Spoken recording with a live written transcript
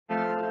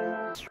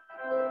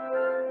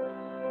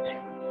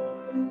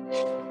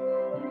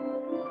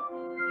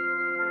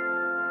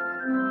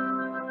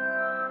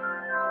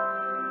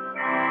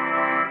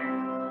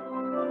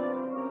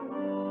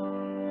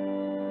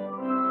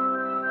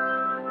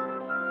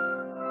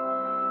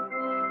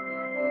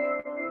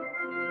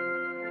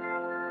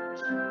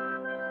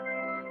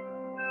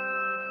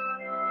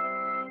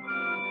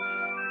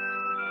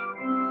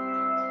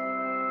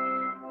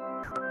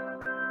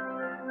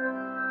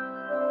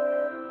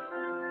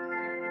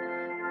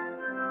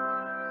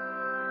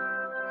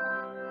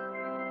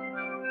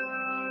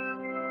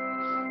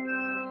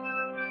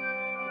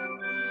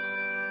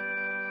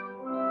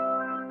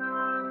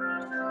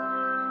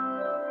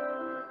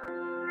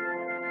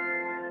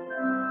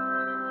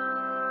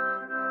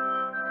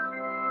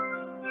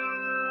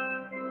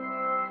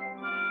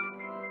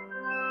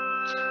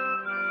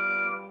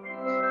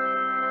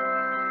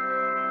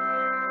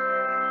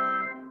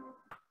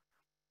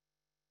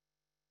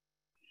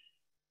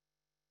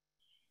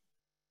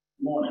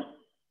Morning.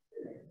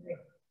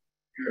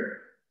 You're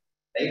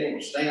able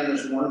to stand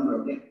this morning,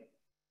 we'll get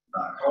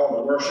call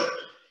to worship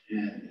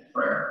and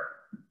prayer.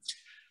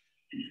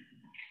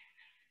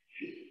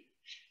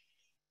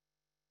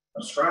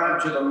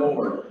 Ascribe to the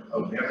Lord,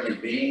 O heavenly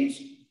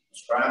beings.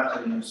 Ascribe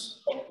to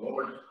his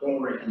Lord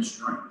glory and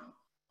strength.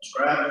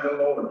 Ascribe to the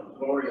Lord the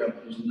glory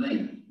of his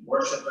name.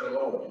 Worship the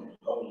Lord in his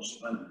holy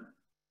splendor.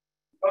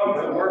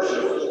 Come to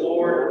worship the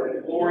Lord in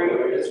the glory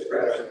of his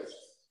presence.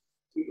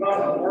 We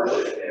come to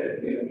worship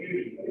him in the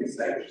beauty of his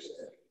sanctity.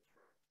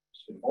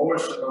 The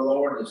voice of the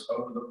Lord is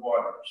over the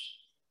waters.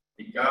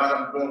 The God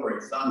of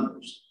glory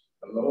thunders,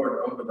 the Lord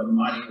over the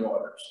mighty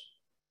waters.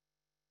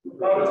 We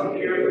come to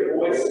hear the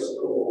voice of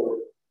the Lord.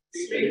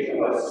 Speak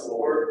to us,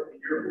 Lord,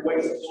 your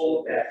voice is full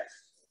of depth.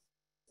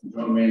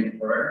 Join me in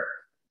prayer.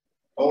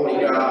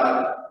 Holy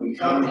God, we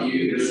come to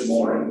you this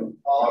morning,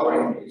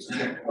 following the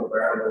example of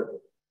our Lord.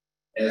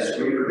 As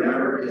we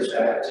remember his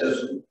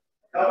baptism,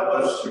 help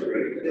us to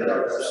recommit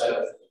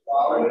ourselves to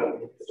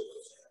following his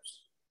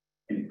footsteps.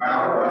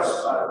 Empower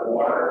us by the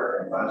water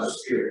and by the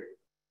Spirit.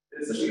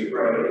 This we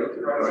pray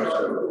through Christ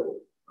our Lord.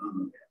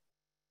 Amen.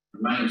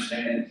 Remain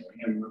standing for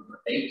hymn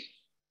number 8.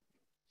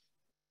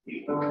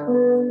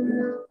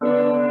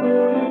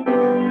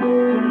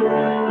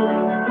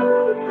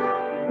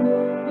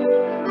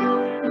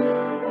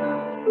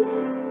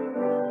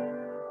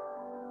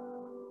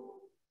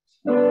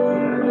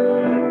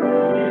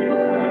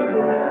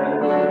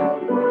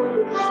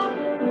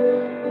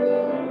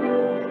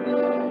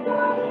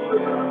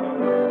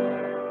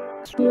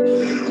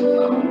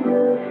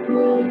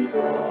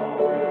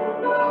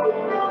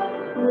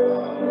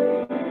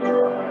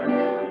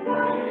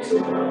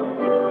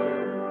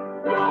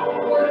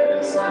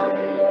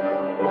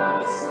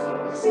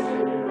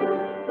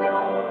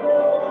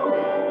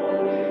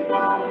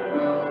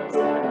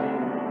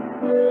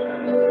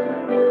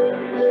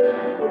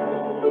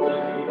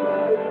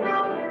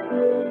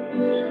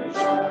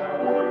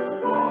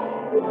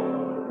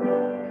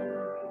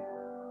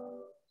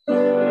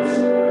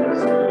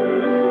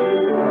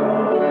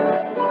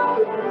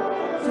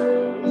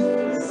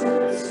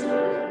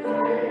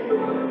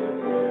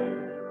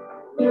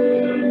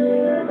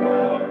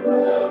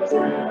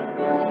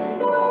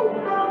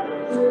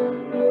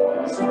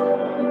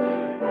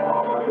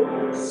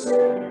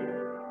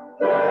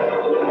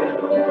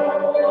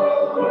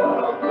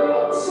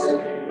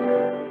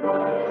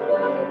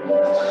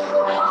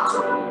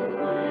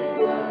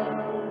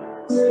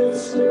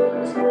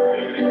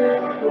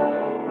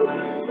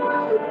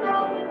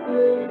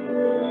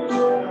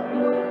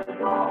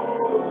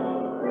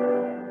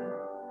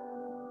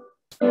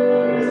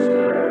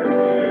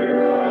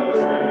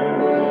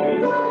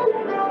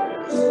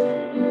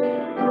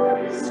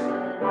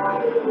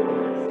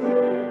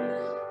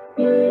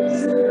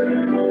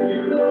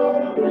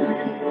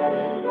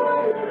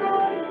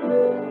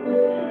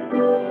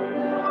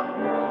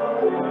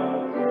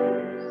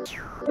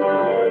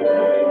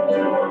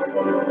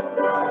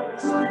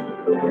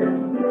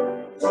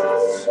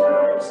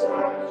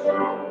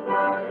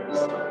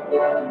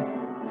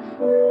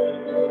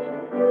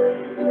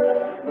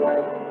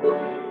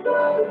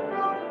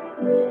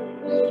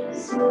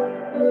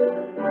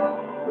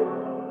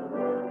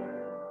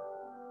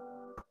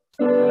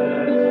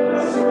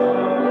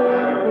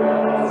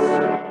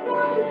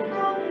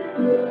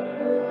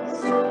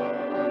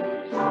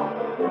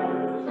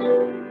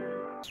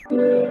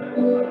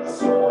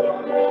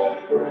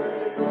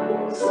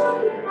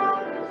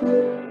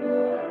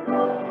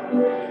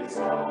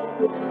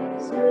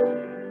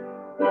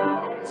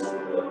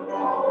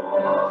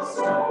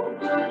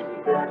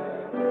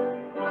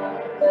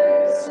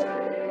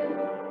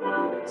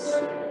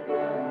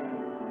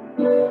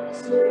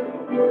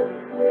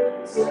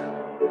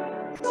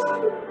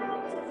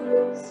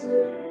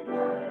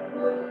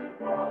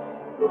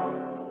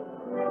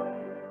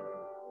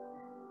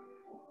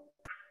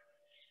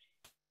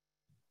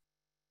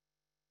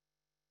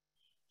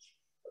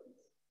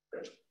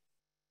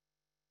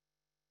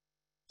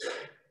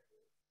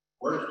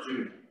 Words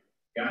to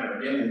God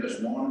are given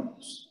this morning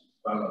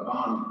by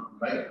Levon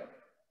Baylor.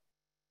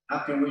 How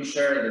can we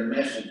share the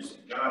message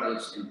that God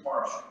is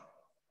impartial,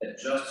 that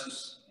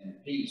justice and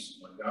peace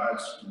are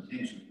God's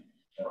intention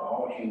for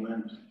all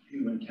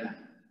humankind?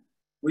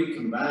 We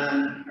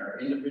combine our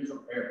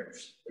individual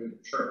efforts through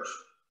the church,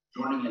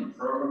 joining in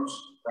programs,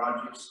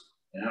 projects,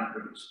 and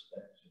outreach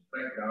that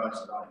reflect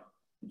God's life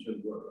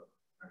into the world.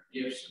 Our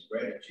gifts of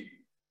gratitude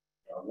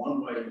are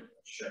one way to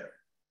share.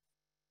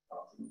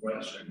 The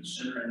plates are in the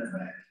center and the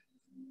back.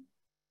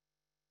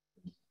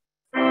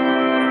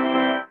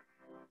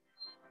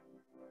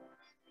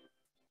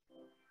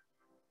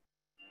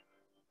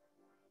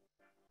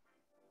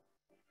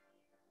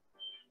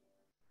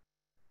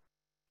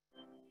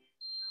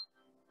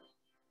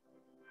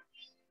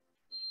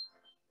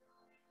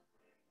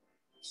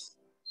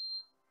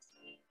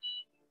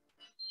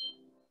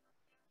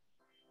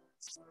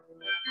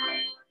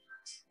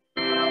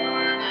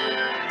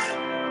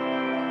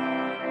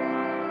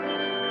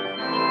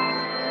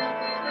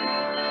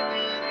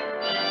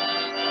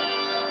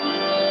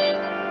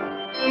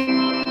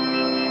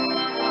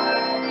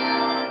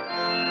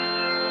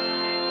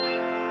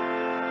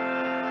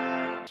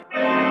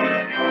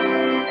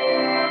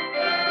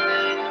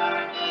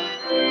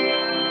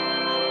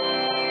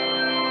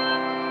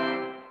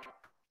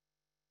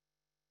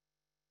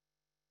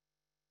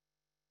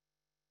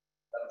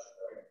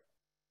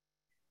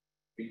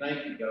 We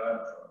thank you,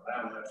 God, for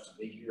allowing us to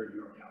be here in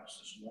your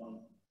house this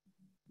morning.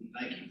 We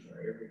thank you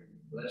for every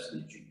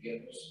blessing that you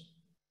give us.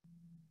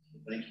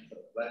 We thank you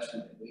for the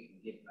blessing that we can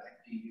give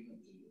back to you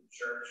and to your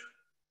church.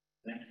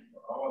 Thank you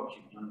for all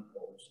that you've done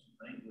for us.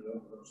 Thank you,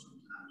 Lord,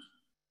 sometimes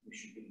we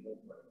should be more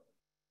grateful.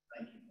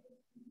 Thank you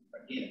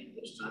again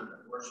this time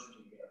to worship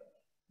together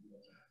in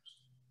your house.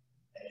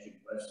 As you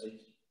bless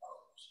these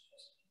followers.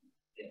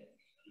 Thank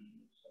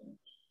you so much.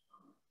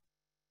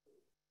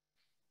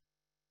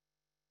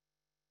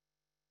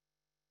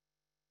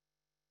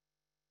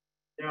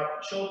 Now, if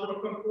the children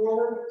will come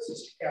forward,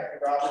 Sister Kathy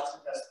Robertson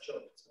has the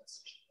children's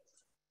message.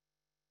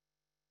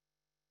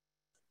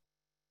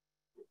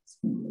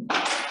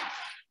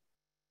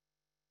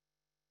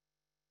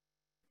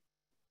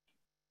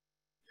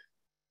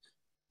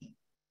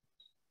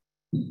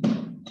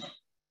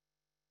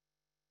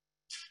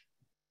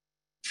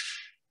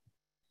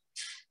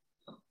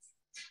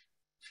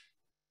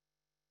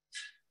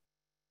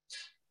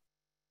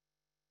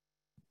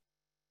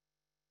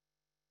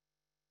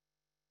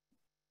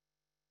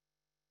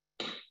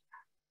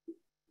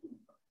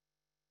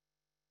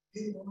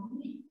 Good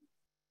morning.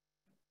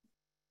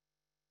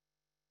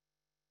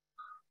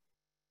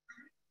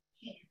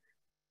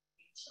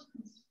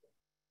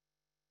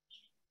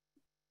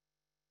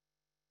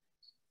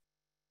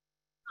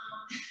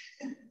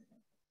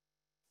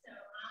 So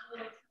I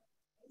will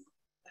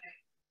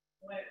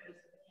what it was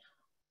about.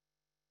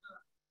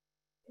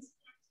 This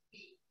past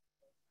week,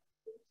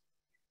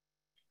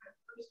 our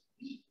first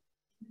week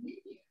in the new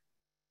year.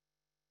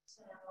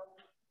 So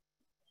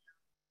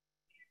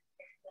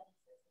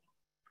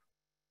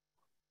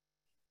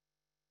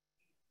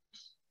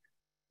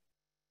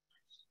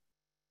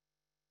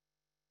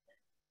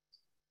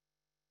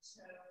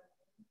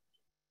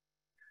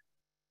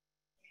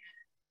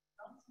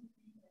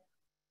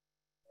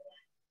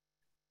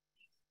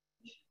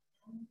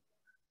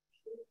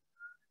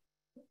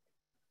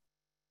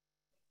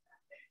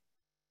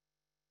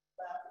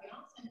but we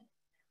also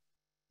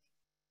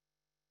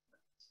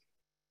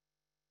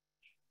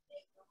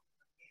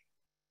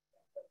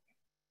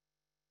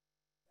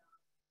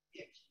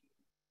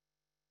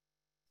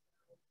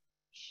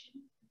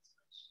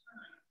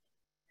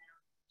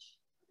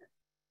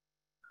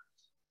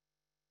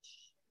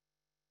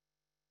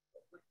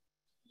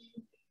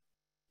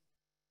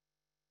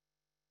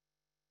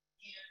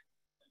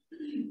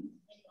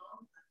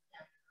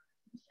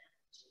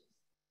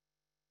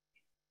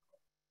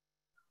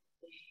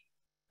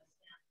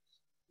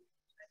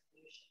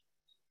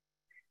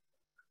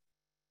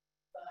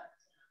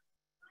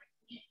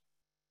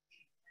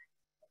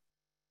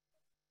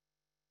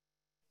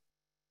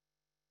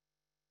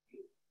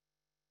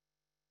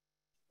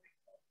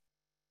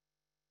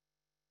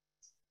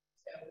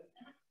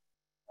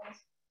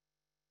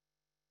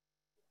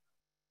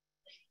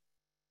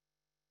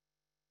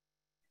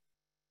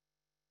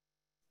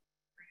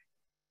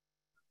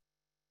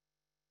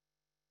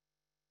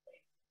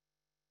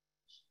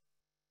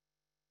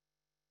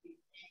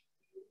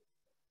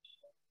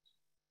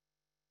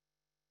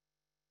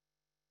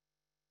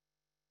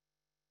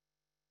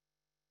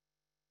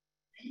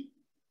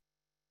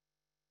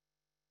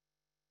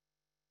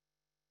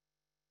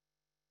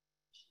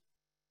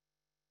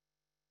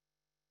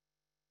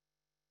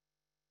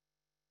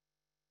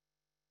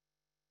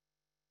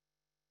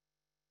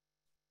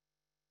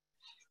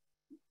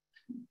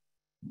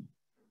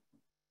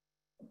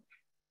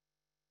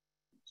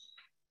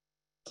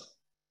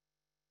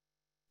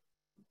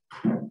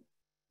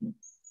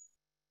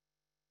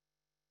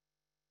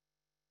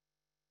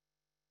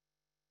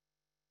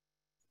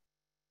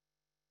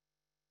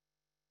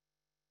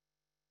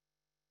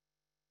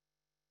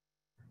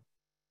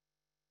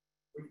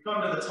We've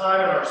come to the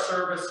time in our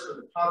service for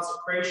the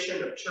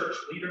consecration of church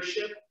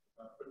leadership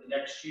for the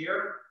next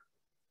year.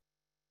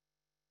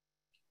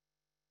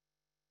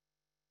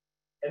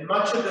 And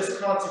much of this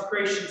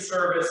consecration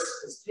service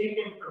is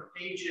taken from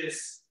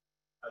pages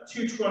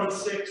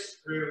 326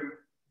 through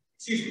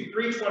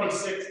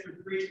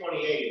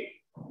 328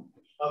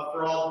 of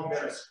For All Who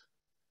Minister.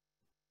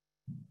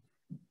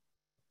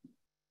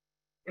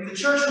 In the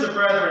Church of the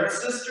Brethren,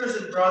 sisters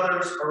and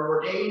brothers are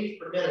ordained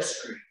for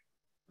ministry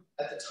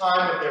at the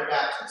time of their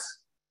baptism.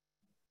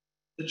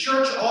 The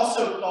Church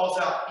also calls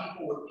out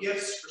people with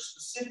gifts for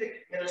specific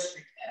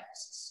ministry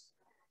tasks.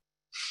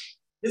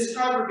 This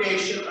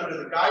congregation,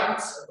 under the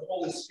guidance of the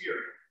Holy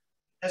Spirit,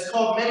 has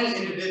called many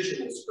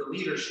individuals for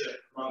leadership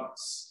among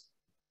us.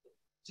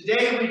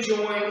 Today we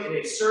join in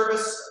a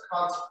service of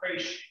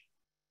consecration,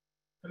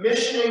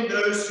 commissioning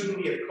those whom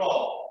we have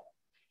called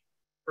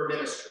for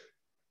ministry.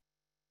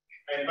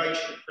 I invite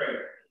you to pray.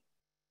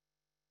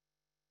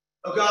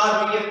 Oh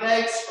God, we give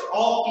thanks for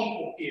all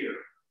people here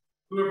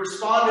who have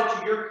responded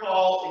to your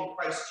call in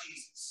Christ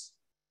Jesus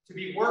to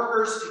be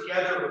workers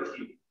together with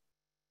you.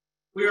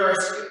 We are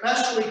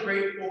especially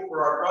grateful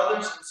for our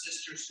brothers and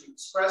sisters who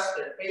express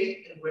their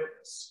faith and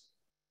witness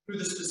through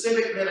the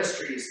specific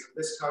ministries of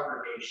this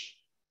congregation.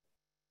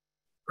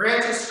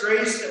 Grant us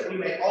grace that we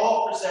may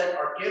all present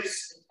our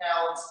gifts and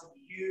talents to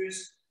be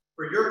used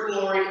for your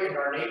glory and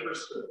our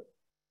neighbor's good.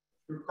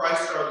 Through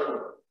Christ our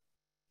Lord.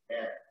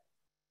 Amen.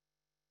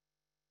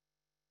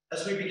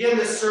 As we begin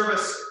this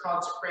service of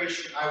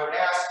consecration, I would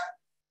ask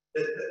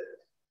that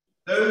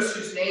those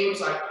whose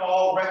names I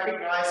call,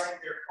 recognizing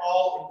their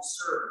call in the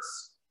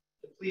service,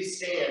 to please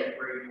stand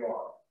where you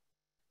are.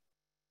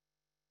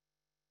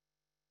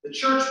 The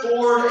church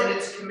board and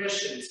its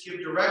commissions give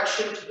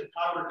direction to the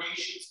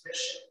congregation's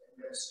mission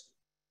and ministry.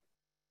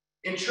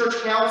 In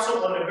church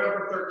council on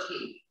November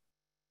 13th,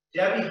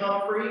 Debbie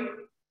Humphrey,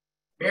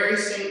 Mary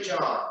St.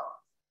 John,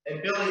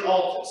 and Billy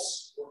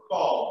Altus were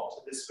called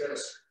to this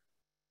ministry.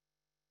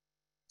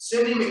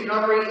 Cindy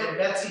Montgomery and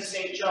Betsy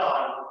St.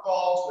 John were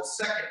called to a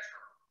second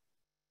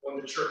term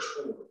on the church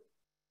board.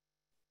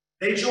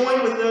 They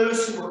join with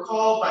those who were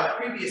called by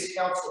previous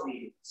council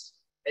meetings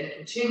and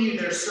continue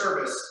their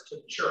service to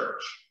the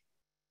church.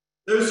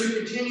 Those who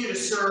continue to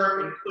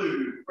serve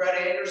include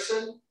Fred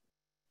Anderson,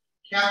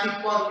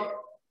 Kathy Plunkett,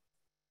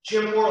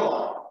 Jim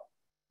Warlock,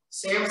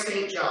 Sam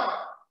St. John,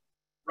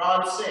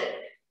 Ron Sink,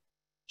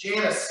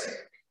 Janice Sink,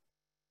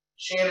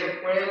 Shannon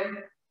Quinn,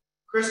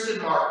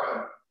 Kristen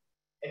Markham,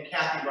 and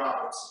Kathy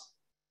Robertson.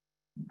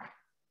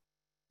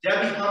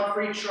 Debbie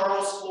Humphrey,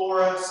 Charles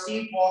Flora,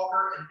 Steve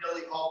Walker, and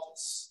Billy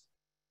Altus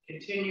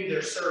continue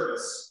their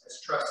service as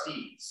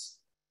trustees.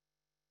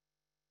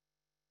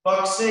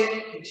 Buck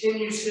Sink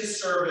continues his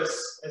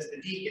service as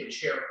the deacon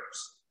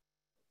chairperson.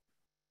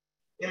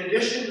 In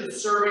addition to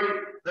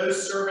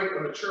those serving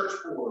on the church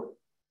board,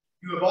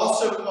 you have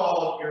also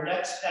called your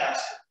next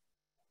pastor,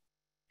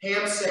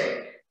 Pam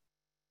Sink,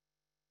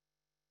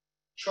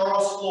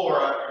 Charles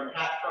Flora, and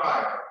Pat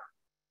Pryor,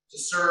 to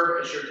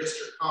serve as your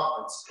district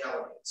conference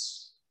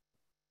delegates.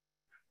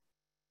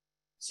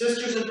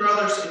 Sisters and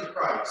brothers in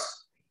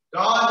Christ,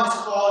 God has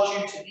called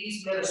you to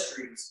these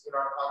ministries in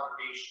our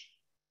congregation.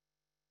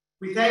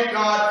 We thank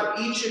God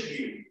for each of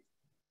you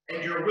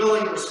and your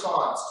willing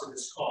response to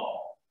this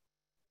call.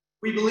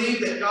 We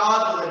believe that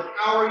God will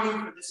empower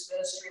you for this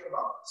ministry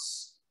among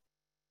us.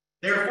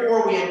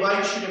 Therefore, we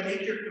invite you to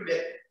make your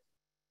commitment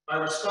by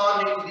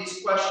responding to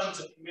these questions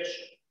of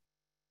commission,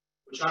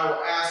 which I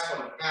will ask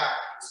on behalf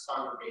of this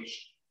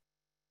congregation.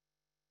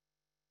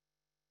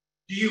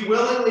 Do you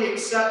willingly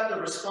accept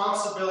the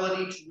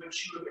responsibility to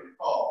which you have been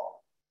called?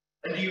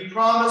 And do you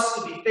promise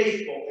to be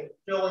faithful in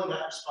fulfilling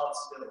that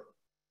responsibility?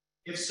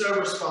 If so,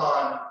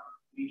 respond,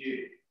 we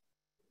do.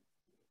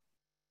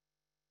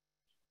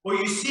 Will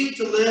you seek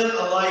to live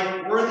a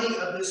life worthy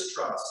of this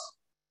trust,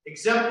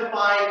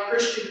 exemplifying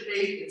Christian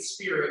faith and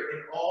spirit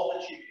in all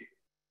that you do?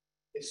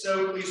 If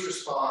so, please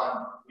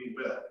respond, we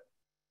will.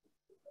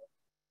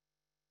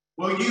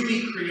 Will you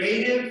be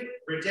creative,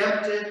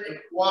 redemptive, and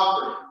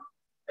cooperative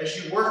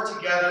as you work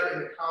together in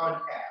the common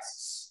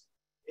tasks?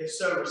 If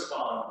so,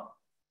 respond,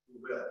 we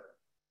will.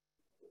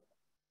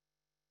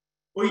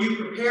 Will you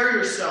prepare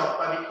yourself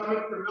by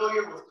becoming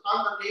familiar with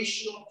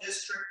congregational,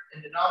 district,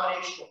 and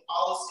denominational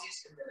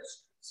policies and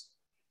ministries?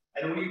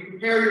 And will you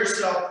prepare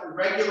yourself through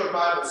regular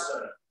Bible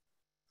study,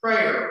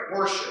 prayer,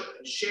 worship,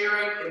 and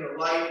sharing in the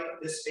life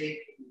of this faith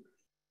community?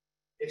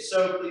 If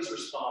so, please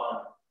respond,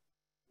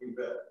 we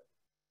will.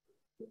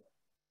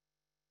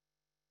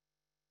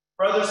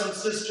 Brothers and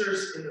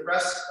sisters in the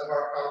rest of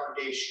our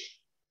congregation,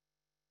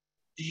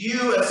 do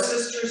you, as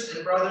sisters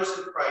and brothers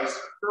in Christ,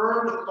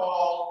 affirm the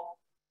call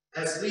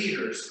as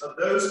leaders of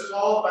those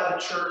called by the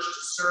church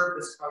to serve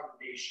this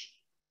congregation?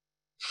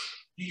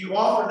 Do you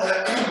offer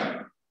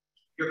them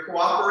your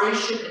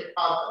cooperation and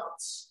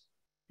confidence,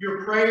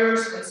 your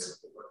prayers and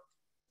support,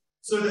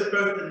 so that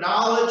both the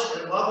knowledge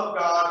and love of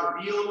God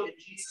revealed in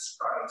Jesus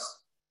Christ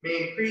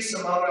may increase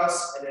among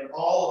us and in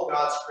all of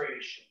God's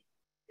creation?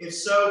 If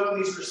so,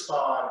 please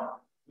respond,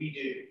 we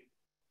do.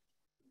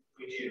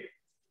 We do.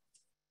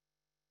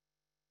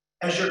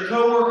 As your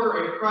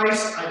co-worker in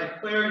Christ, I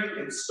declare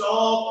you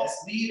installed as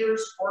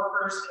leaders,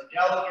 workers, and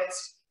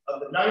delegates of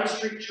the Ninth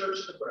Street Church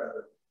of the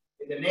Brethren,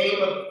 in the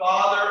name of the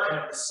Father, and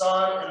of the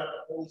Son, and of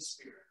the Holy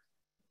Spirit.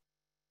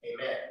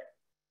 Amen.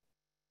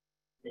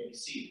 You may be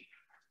seated.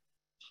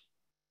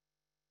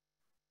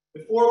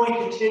 Before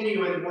we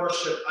continue in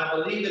worship, I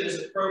believe it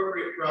is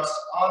appropriate for us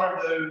to honor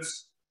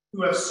those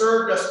who have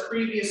served us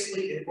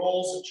previously in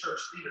roles of church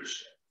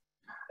leadership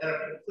and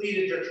have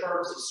completed their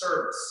terms of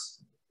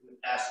service in the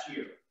past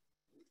year.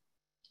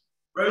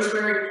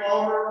 Rosemary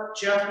Palmer,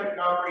 Jeff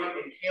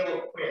Montgomery, and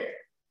Caleb Quinn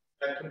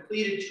have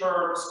completed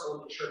terms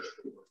on the church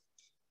board.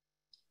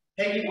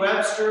 Peggy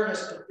Webster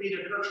has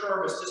completed her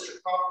term as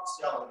district conference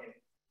delegate,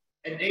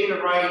 and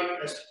Dana Wright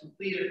has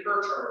completed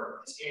her term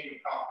as annual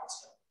conference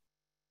delegate.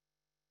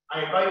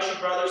 I invite you,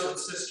 brothers and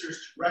sisters,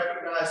 to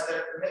recognize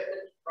their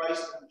commitment to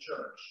Christ and the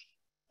church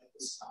at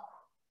this time.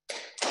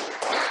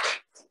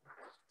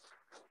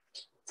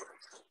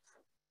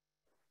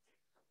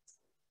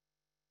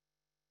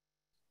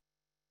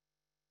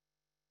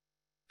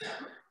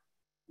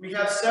 We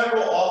have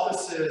several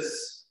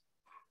offices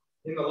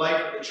in the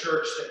life of the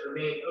church that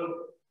remain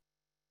open.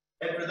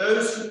 And for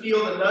those who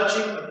feel the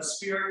nudging of the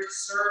Spirit to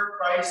serve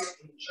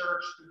Christ in the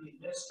church through the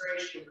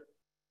administration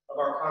of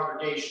our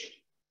congregation,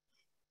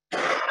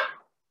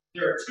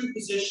 there are 2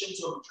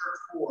 positions on the church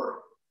board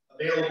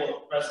available at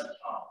the present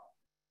time.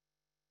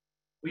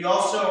 We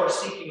also are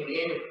seeking an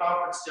annual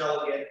conference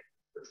delegate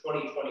for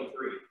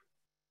 2023.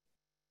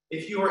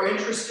 If you are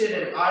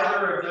interested in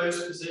either of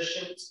those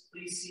positions,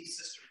 please see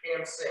Sister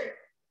Pam Singh,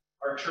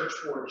 our church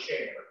board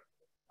chair,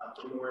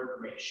 for more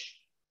information.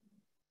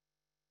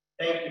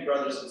 Thank you,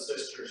 brothers and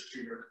sisters, for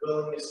your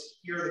willingness to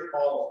hear the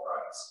call of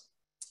Christ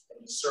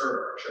and to serve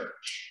our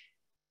church.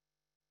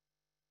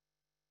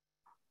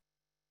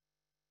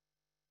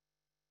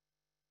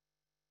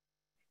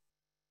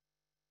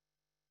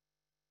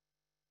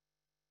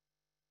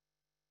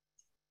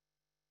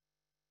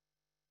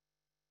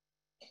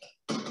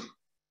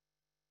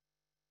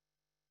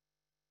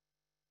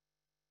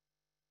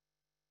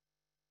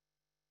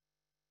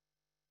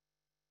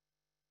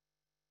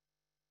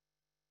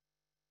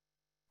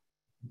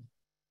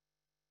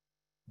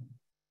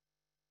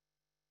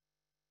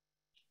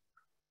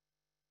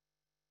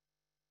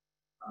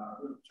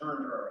 We'll turn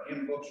to our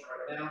hymn books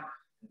right now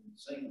and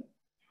sing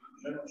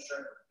General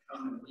Shepherd,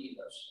 Come and Lead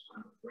Us,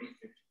 number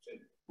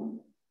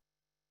 352.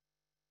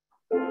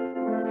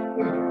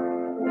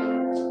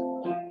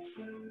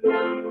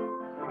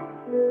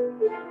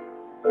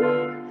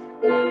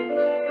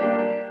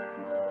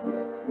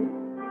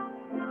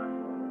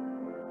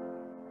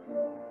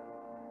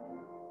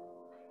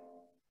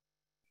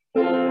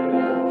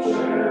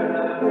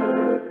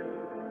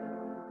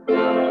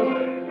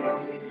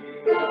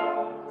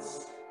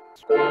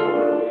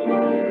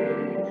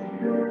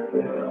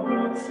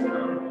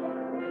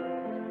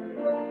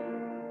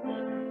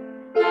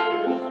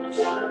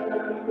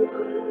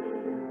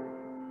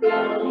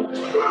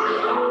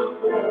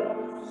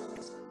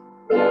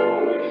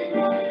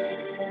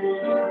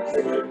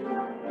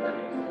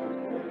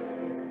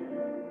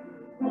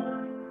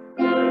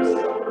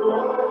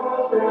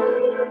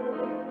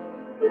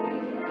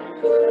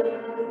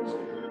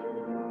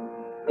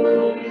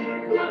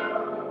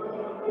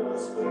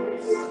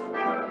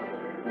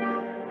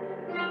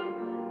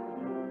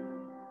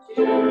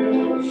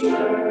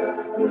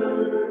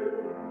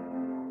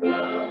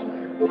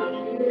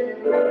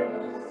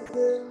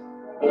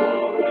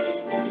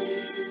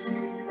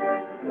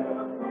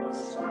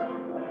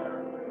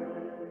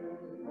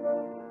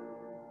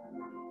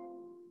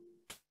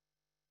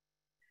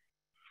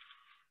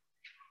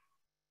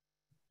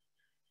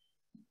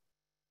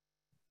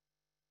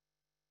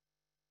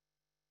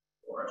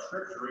 Our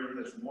scripture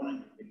reading this morning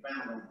can be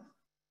found on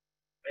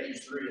page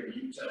 3 of the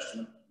New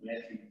Testament,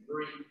 Matthew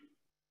 3,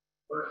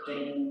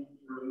 13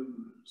 through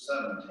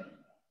 17.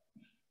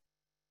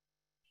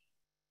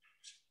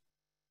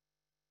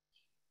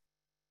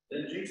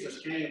 Then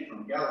Jesus came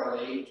from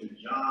Galilee to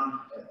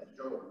John at the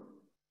Jordan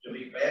to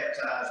be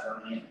baptized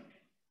by him.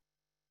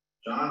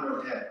 John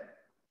would have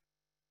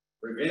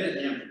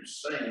prevented him from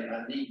saying,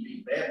 I need to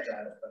be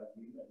baptized by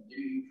you, and do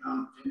you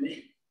come to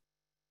me?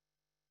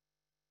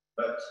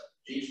 But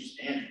Jesus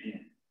answered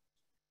him,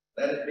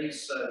 let it be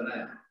so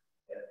now,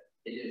 that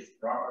it is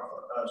proper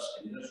for us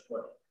in this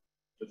way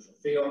to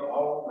fulfill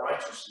all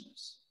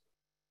righteousness.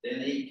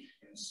 Then he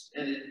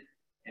consented,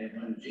 and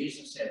when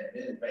Jesus had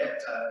been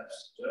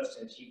baptized, just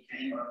as he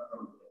came up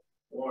from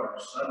the water,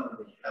 suddenly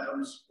the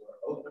heavens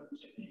were opened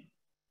to him,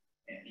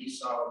 and he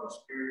saw the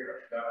Spirit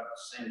of God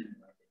descending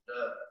like a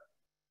dove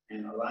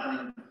and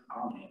alighting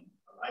on him,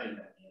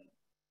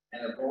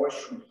 and a voice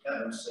from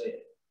heaven said,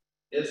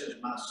 this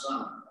is my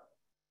Son,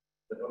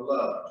 the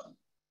beloved,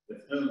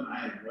 with whom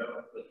I am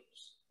well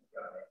pleased.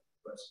 God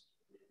bless you.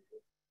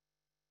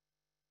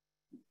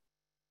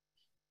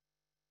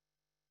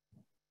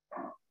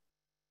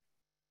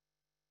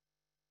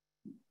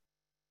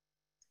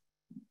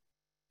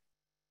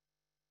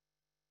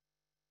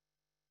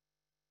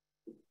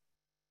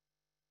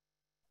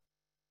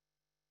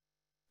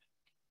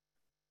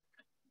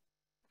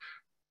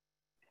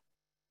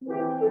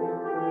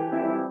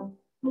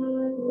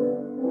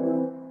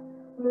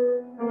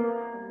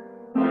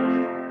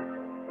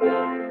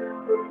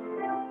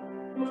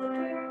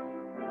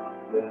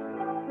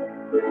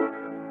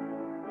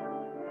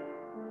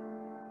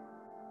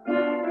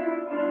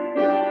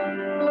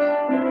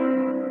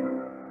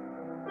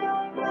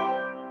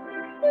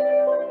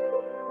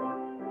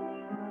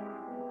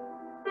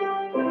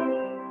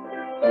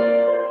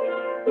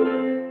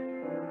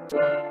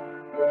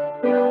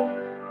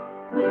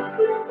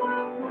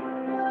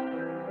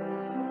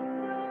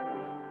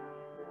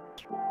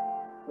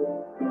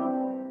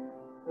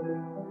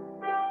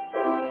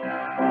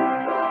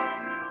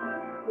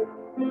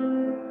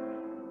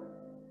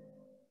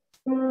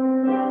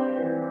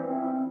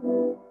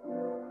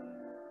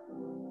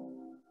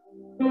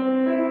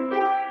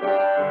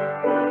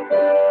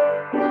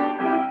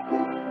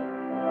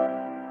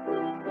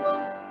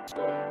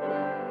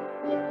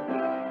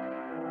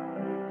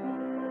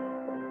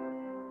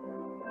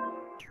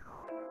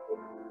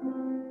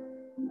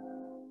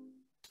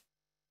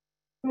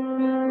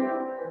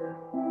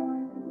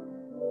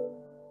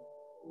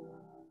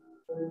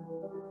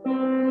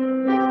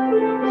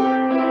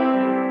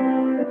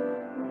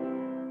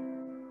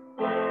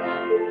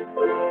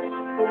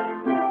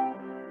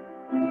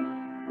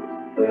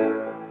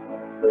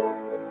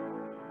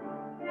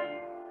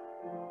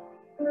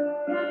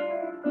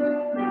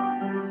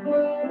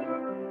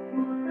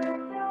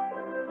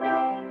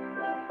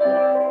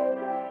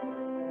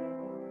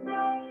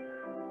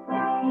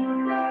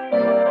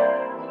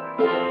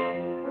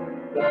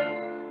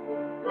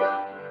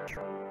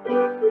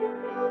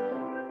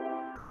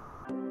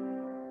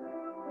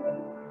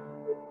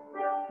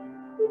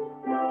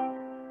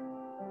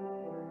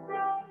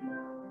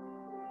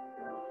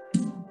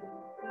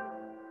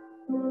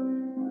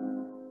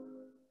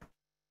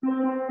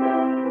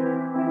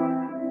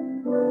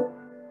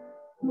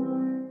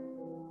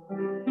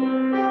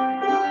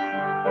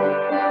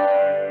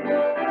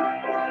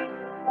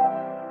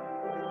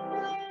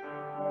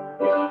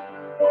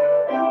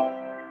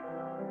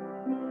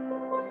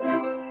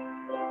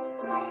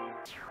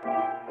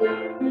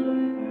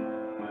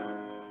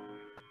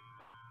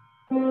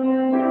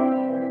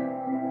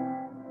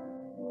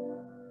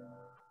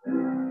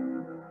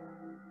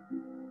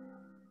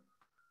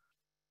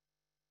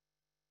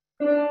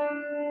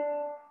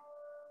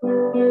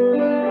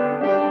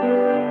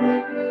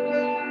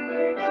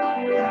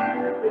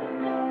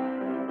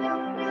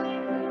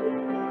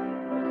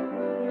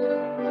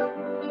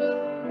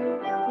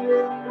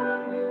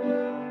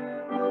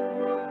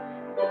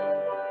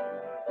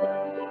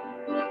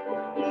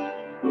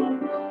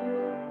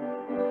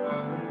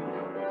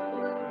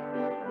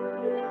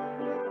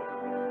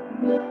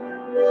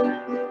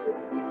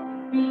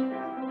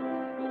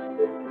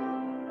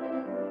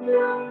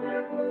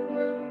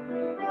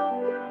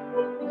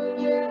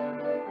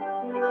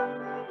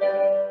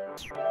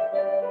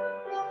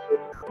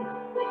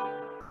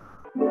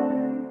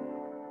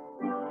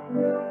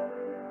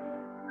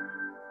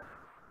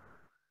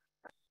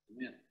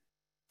 Amen.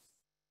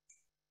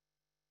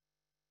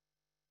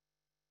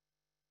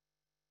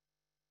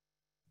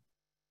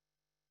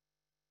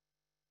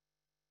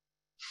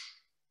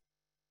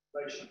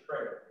 Let us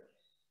pray.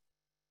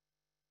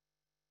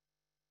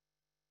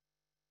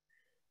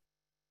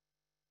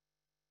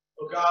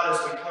 Oh God, as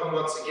we come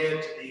once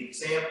again to the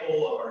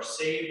example of our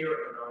Savior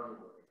and our Lord,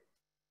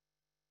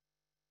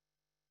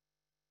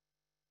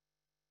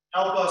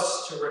 help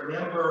us to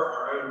remember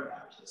our own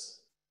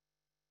baptism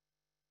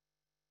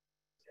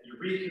and to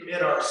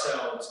recommit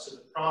ourselves to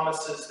the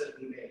promises that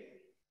we made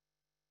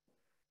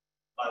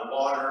by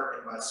water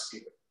and by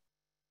Spirit.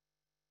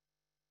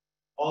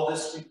 All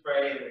this we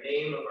pray in the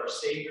name of our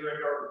Savior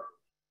and our Lord.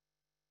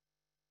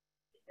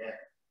 Amen.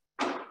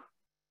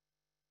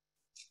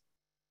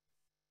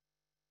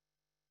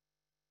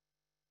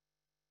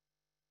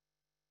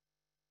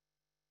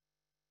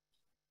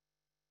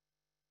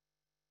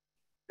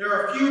 There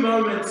are a few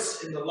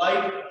moments in the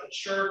life of the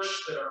church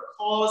that are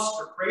cause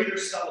for greater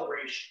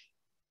celebration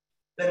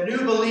than new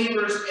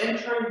believers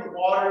entering the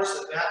waters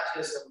of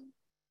baptism,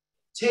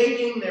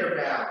 taking their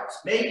vows,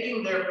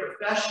 making their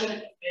profession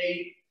of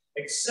faith,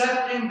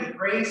 accepting the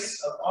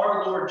grace of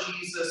our Lord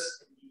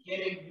Jesus, and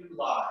beginning new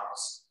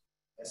lives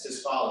as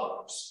his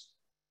followers.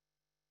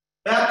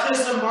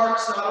 Baptism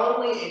marks not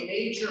only a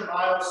major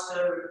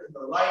milestone in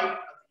the life of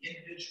the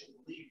individual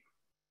believer,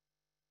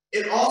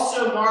 it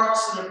also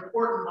marks an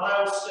important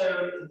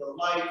milestone in the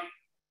life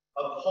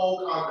of the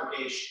whole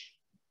congregation.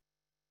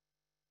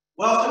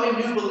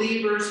 Welcoming new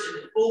believers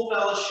into full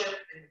fellowship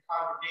in the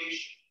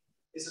congregation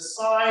is a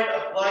sign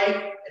of life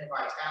and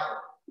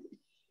vitality.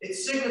 It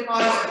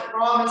signifies the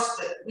promise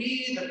that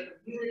we, the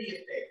community of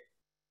faith,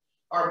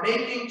 are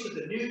making to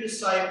the new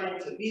disciple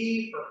to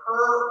be, for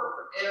her or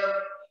for him,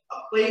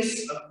 a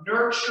place of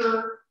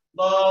nurture,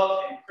 love,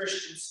 and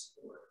Christian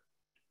support.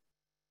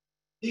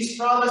 These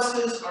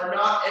promises are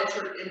not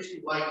entered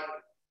into lightly,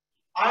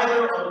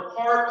 either on the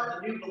part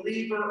of the new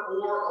believer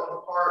or on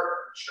the part of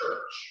the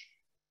church.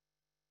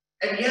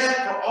 And yet,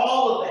 for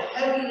all of the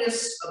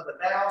heaviness of the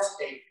vows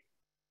taken,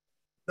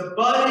 the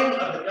budding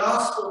of the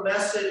gospel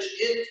message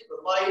into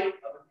the life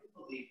of a new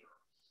believer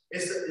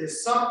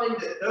is something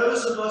that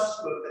those of us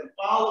who have been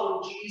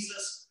following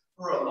Jesus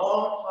for a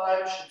long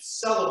time should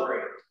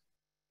celebrate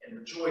and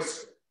rejoice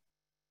with.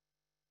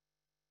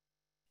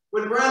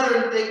 When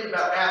brethren think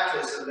about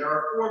baptism, there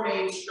are four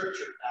main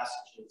scripture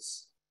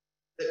passages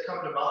that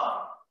come to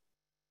mind.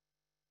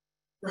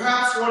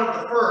 Perhaps one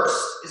of the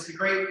first is the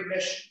Great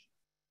Commission,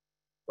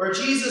 where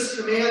Jesus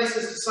commands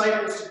his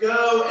disciples to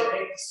go and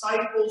make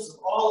disciples of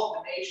all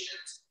of the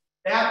nations,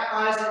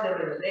 baptizing them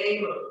in the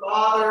name of the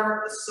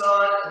Father, the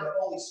Son, and the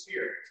Holy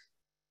Spirit,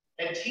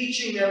 and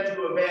teaching them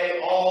to obey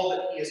all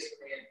that he has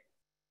commanded.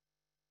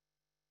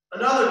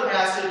 Another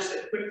passage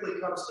that quickly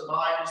comes to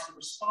mind is the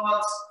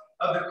response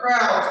of the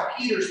crowd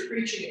to Peter's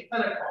preaching at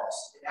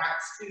Pentecost in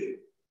Acts 2,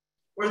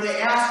 where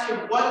they ask him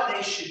what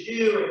they should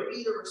do, and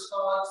Peter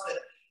responds that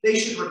they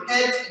should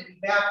repent and be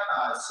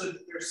baptized so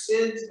that their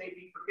sins may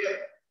be forgiven,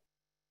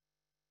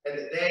 and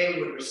that they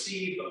would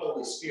receive the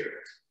Holy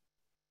Spirit.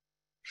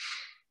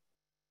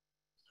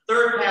 The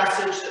third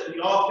passage that we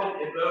often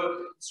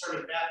evoke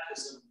concerning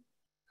baptism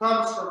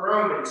comes from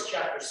Romans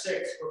chapter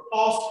 6, where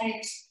Paul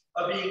speaks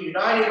of being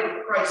united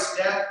with Christ's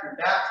death through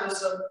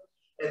baptism,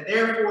 and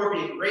therefore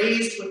being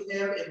raised with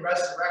him in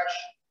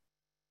resurrection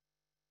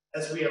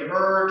as we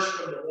emerge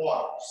from the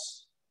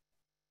waters.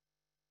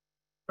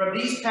 From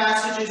these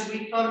passages,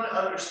 we come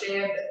to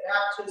understand that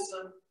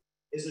baptism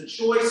is a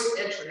choice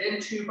entered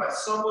into by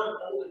someone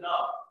old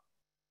enough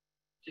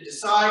to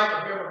decide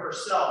for him or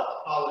herself to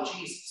follow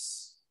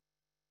Jesus.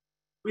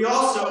 We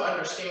also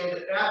understand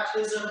that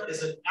baptism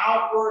is an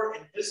outward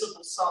and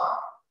visible sign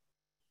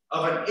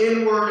of an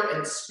inward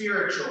and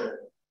spiritual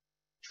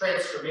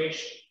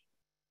transformation,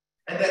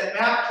 and that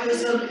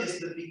baptism is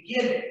the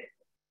beginning,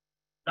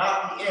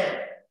 not the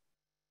end,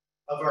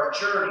 of our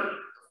journey of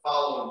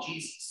following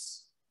Jesus.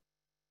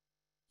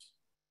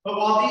 But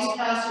while these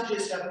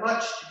passages have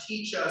much to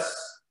teach us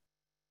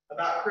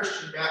about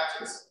Christian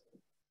baptism,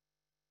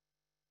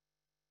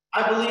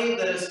 I believe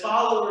that as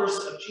followers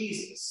of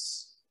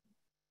Jesus,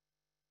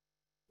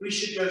 we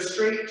should go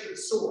straight to the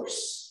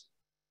source,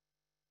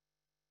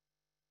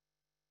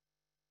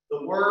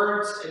 the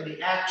words and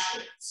the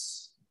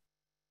actions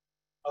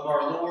of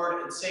our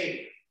Lord and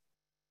Savior.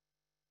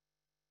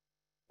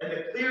 And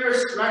the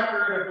clearest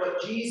record of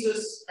what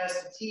Jesus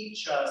has to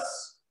teach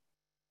us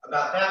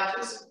about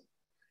baptism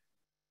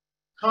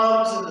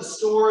comes in the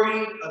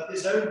story of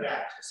his own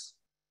baptism,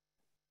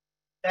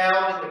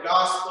 found in the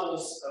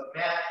Gospels of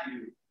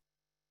Matthew,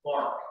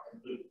 Mark,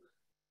 and Luke.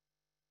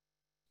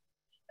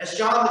 As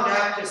John the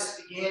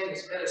Baptist began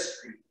his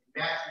ministry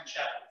in Matthew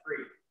chapter 3,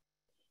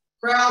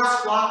 crowds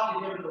flocked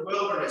to him in the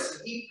wilderness,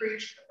 and he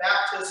preached a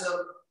baptism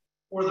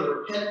for the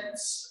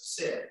repentance of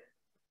sin.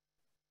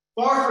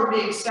 Far from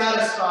being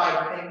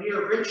satisfied with a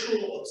mere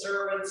ritual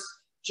observance,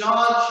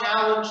 John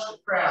challenged the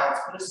crowds,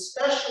 but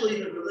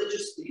especially the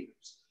religious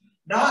leaders,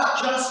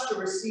 not just to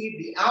receive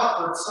the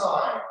outward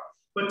sign,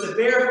 but to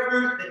bear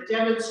fruit that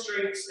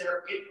demonstrates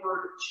their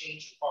inward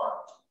change of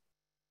heart.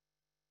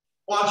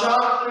 While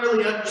John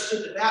clearly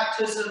understood the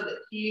baptism that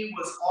he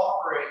was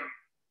offering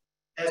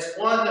as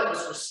one that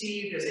was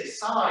received as a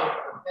sign of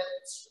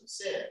repentance from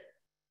sin,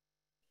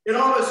 it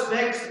almost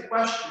begs the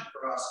question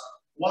for us,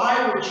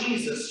 why would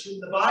Jesus, whom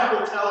the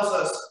Bible tells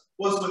us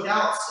was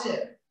without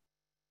sin,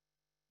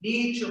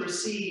 need to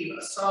receive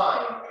a sign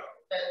of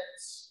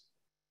repentance?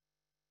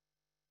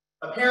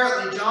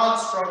 Apparently, John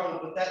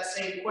struggled with that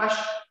same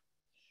question,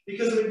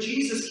 because when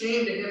Jesus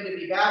came to him to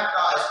be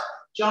baptized,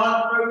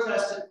 John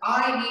protested,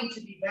 "I need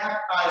to be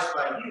baptized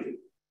by you,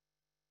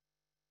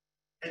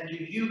 and do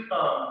you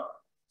come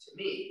to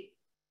me?"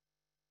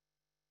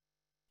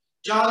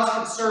 John's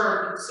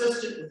concern,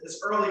 consistent with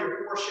his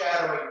earlier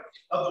foreshadowing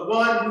of the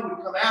one who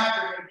would come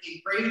after him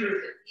being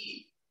greater than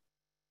he,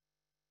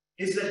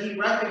 is that he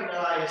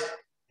recognized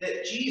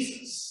that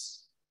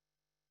Jesus,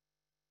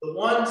 the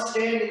one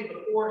standing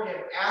before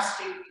him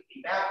asking to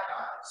be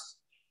baptized,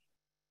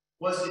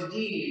 was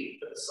indeed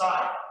the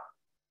Messiah,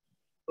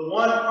 the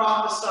one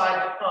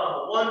prophesied to come,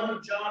 the one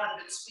whom John had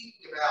been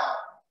speaking about,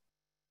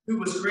 who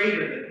was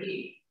greater than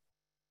he.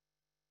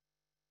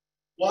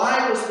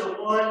 Why was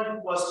the one who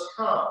was to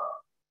come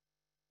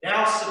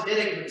now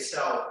submitting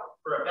himself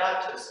for a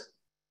baptism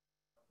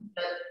of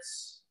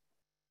repentance?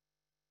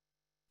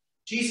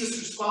 Jesus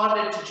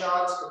responded to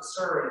John's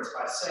concerns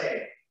by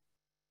saying,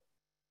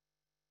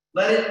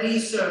 "Let it be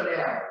so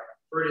now,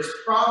 for it is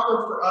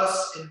proper for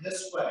us in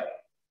this way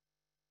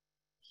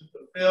to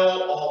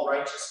fulfill all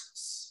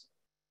righteousness."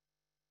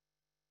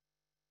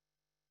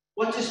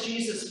 What does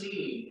Jesus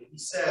mean when he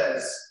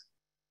says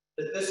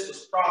that this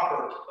was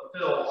proper to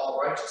fulfill all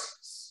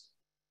righteousness?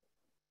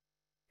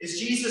 Is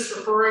Jesus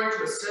referring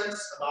to a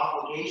sense of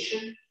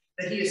obligation,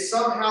 that he is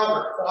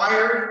somehow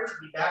required to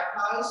be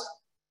baptized?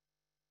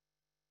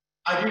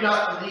 I do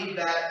not believe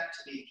that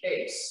to be the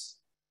case.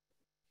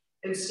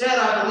 Instead,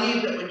 I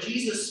believe that when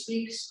Jesus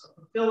speaks of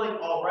fulfilling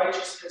all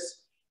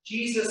righteousness,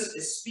 Jesus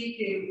is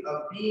speaking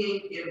of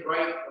being in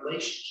right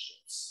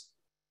relationships.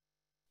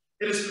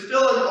 It is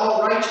fulfilling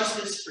all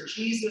righteousness for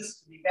Jesus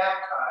to be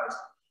baptized,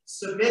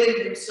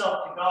 submitting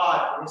himself to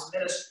God for his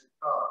ministry to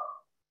come.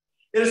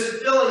 It is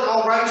fulfilling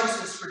all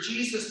righteousness for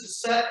Jesus to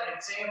set an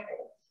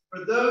example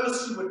for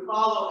those who would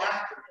follow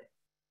after him,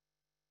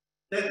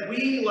 that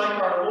we,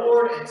 like our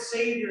Lord and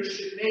Savior,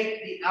 should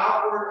make the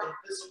outward and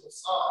visible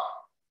sign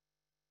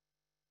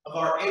of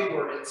our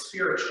inward and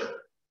spiritual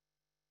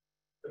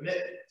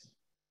commitment.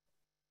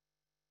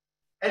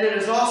 And it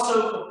is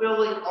also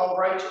fulfilling all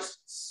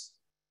righteousness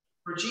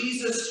for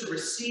Jesus to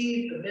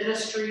receive the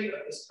ministry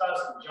of his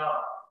cousin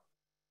John,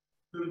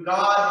 whom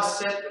God has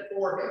sent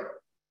before him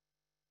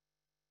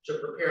to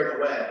prepare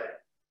the way.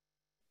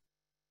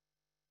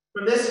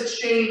 From this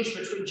exchange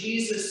between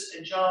Jesus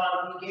and John,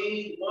 we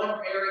gained one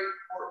very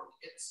important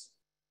insight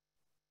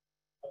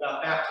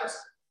about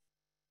baptism.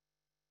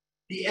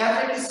 The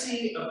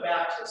efficacy of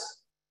baptism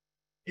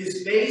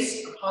is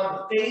based upon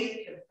the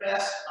faith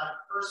confessed by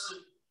the person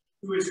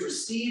who is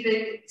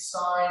receiving the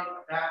sign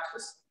of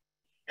baptism,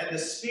 and the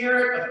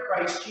Spirit of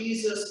Christ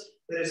Jesus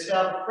that is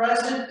found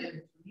present in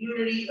the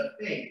community of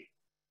faith,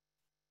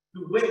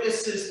 who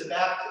witnesses the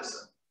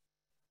baptism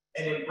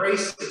and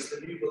embraces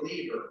the new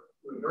believer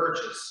who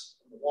emerges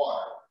from the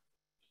water.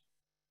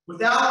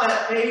 Without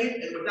that faith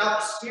and without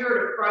the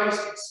Spirit of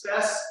Christ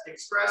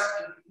expressed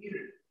in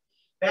community,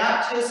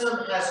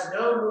 baptism has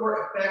no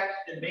more effect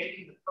than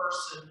making the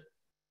person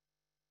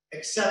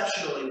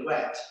exceptionally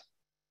wet.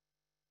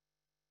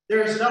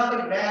 There is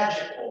nothing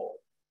magical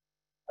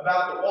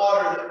about the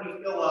water that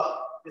we fill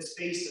up this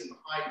basin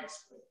behind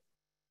us with.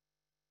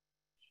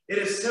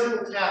 It is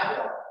simple tap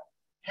water,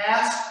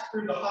 passed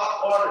through the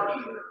hot water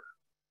heater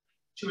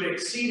to an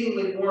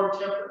exceedingly warm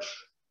temperature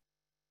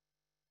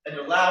and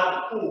allowed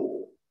to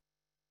cool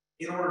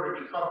in order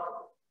to be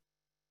comfortable.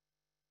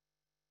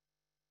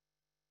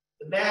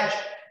 The magic,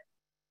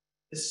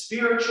 the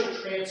spiritual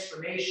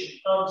transformation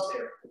comes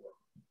therefore,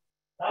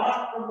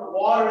 not from the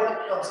water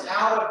that comes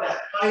out of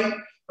that pipe,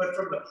 but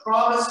from the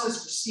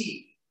promises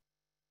received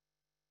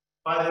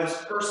by those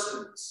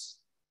persons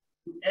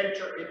who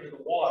enter into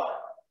the water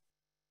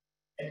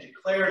and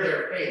declare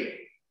their faith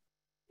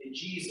in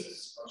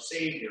Jesus, our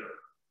Savior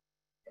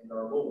and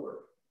our Lord.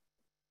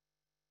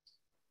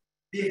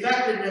 The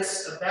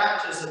effectiveness of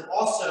baptism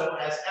also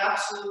has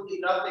absolutely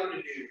nothing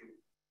to do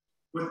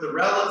with the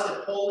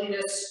relative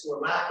holiness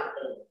or lack of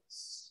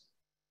holiness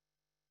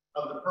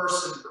of the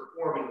person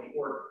performing the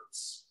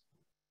ordinance.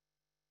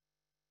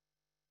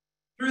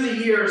 Through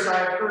the years, I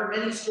have heard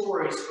many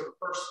stories from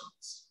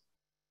persons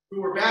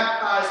who were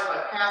baptized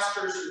by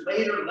pastors who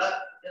later left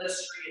the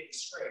ministry in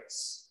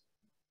disgrace,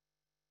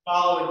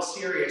 following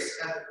serious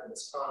ethical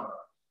misconduct.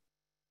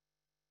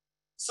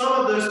 Some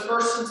of those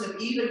persons have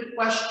even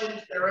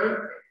questioned their own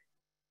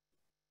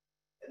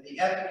faith and the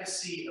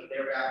efficacy of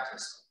their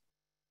baptism.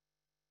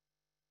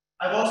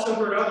 I've also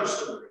heard other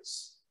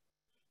stories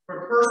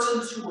from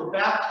persons who were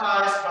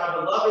baptized by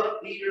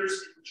beloved leaders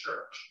in the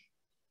church,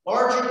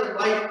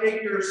 larger-than-life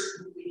figures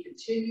who we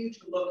continue to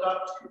look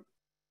up to,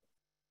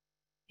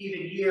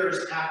 even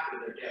years after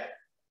their death.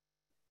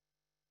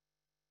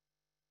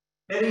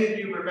 Many of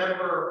you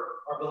remember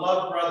our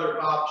beloved brother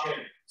Bob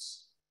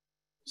Jennings,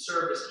 who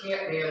served as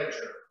camp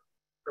manager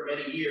for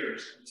many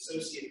years and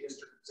associate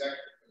district executive.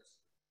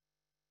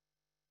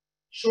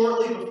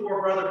 Shortly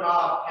before Brother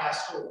Bob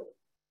passed away,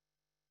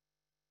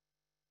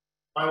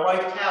 my wife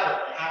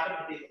Tabitha happened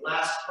to be the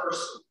last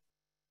person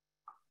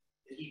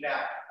that he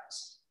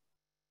baptized.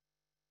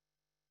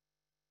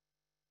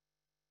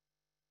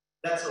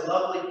 That's a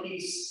lovely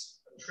piece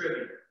of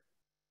trivia.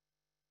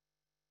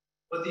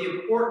 But the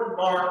important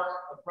mark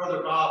of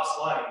Brother Bob's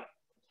life,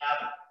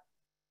 Tabitha,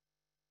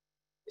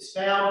 is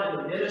found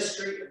in the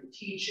ministry and the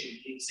teaching,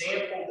 the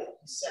example that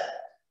he set.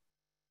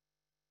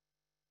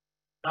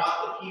 Not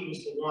that he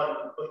was the one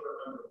who put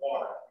her under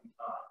water 3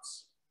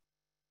 times.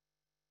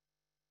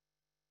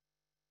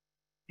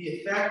 The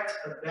effect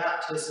of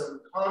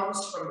baptism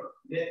comes from the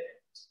commitment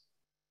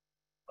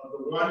of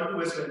the one who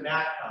has been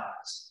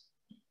baptized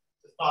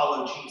to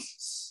follow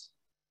Jesus.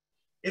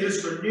 It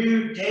is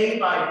renewed day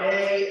by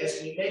day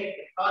as we make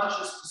the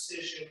conscious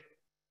decision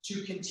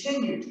to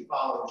continue to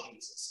follow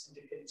Jesus and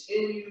to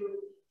continue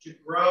to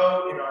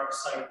grow in our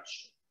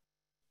discipleship.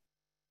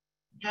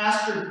 The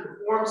pastor who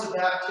performs a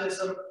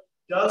baptism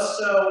does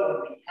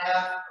so on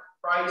behalf of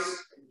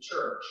Christ and the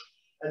church,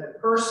 and the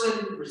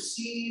person who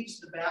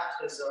receives the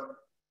baptism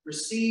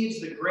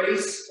receives the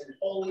grace and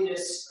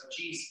holiness of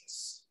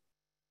Jesus.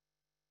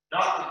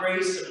 Not the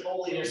grace and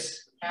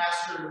holiness of the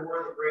pastor,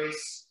 nor the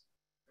grace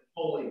and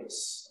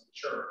holiness of the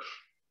church.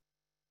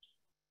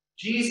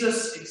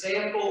 Jesus'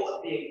 example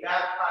of being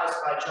baptized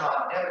by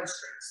John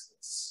demonstrates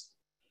this,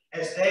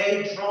 as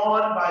they,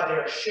 drawn by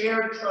their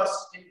shared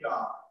trust in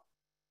God,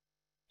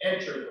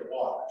 entered the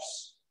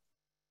waters.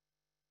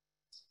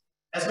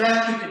 As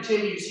Matthew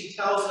continues, he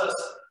tells us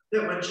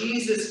that when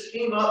Jesus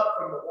came up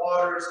from the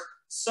waters,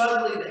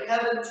 suddenly the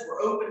heavens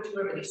were opened to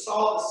him, and he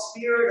saw the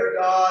Spirit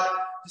of God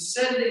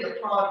descending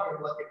upon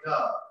him like a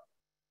dove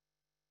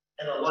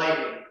and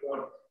alighting on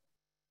him.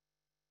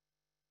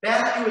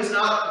 Matthew is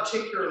not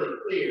particularly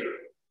clear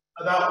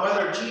about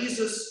whether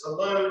Jesus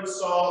alone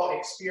saw and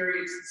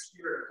experienced the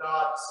Spirit of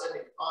God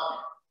descending upon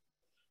him,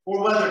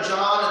 or whether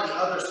John and the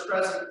others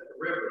present at the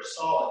river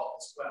saw it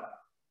as well.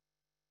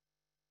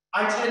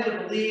 I tend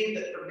to believe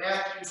that from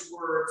Matthew's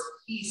words,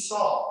 he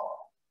saw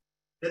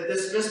that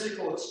this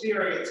mystical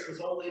experience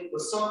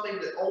was something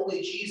that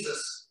only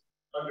Jesus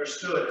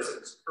understood as it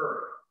was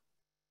occurring.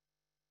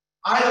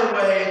 Either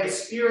way, the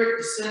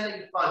Spirit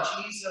descending upon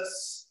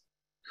Jesus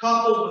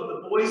coupled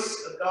with the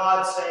voice of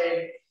God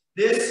saying,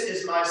 "This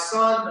is my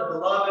Son, the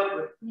beloved,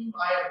 with whom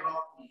I am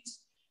well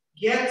pleased,"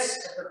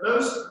 gets at the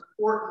most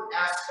important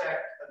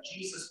aspect of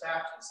Jesus'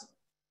 baptism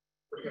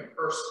for him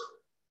personally.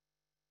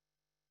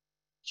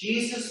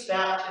 Jesus'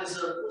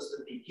 baptism was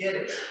the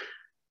beginning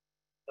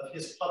of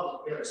his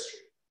public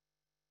ministry.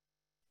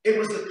 It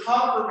was the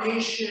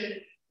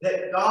confirmation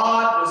that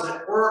God was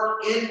at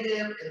work in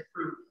him and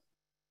through him.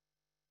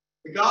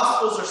 The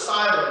Gospels are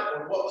silent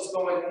on what was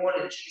going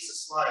on in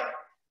Jesus' life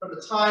from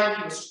the time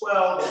he was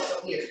 12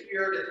 until he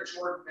appeared at the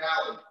Jordan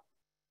Valley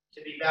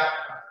to be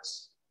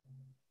baptized.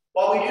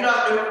 While we do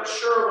not know for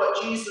sure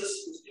what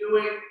Jesus was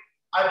doing,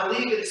 I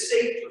believe it is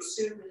safe to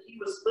assume that he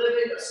was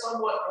living a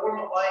somewhat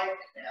normal life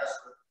in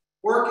Nazareth,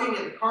 working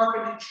in the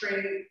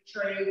carpentry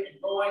trade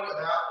and going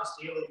about his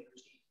daily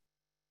routine.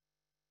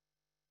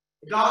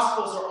 The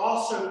Gospels are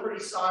also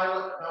pretty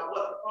silent about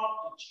what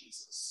prompted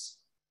Jesus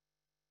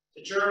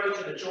to journey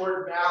to the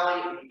Jordan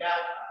Valley and be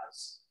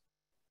baptized,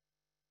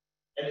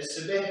 and to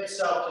submit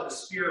himself to the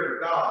Spirit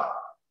of God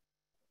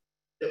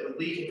that would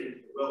lead him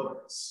into the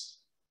wilderness.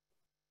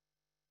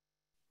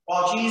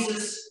 While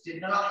Jesus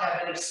did not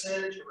have any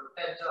sin to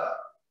repent of,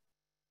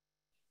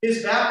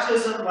 his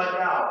baptism, like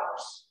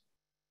ours,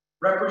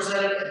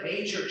 represented a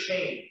major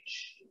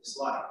change in his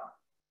life.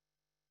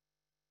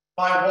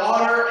 By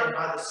water and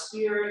by the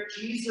Spirit,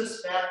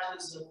 Jesus'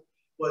 baptism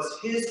was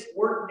his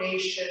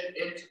ordination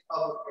into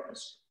public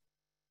ministry.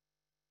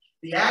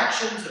 The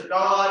actions of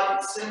God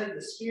in sending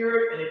the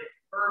Spirit and in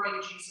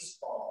confirming Jesus'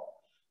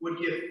 call would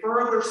give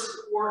further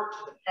support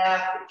to the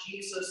path that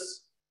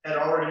Jesus had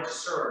already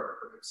discerned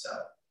for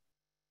himself.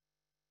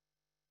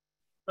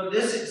 From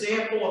this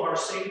example of our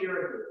Savior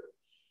and Lord,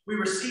 we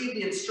receive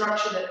the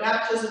instruction that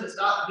baptism is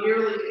not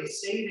merely a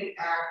saving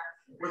act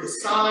or the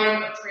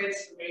sign of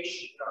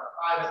transformation in our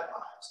private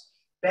lives.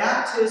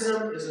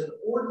 Baptism is an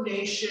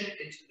ordination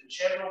into the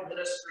general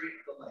ministry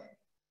of the land.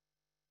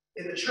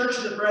 In the Church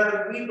of the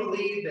Brethren, we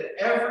believe that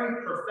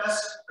every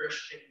professing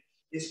Christian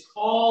is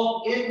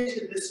called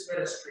into this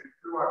ministry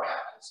through our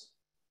baptism.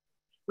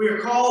 We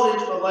are called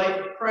into a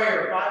life of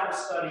prayer, Bible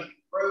study,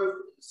 growth,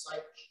 and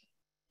discipleship.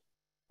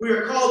 We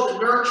are called to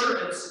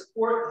nurture and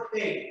support the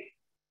faith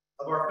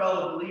of our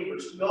fellow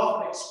believers. We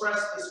often express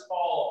this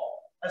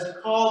call as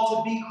a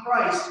call to be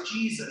Christ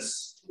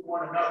Jesus to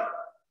one another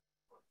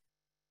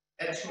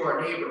and to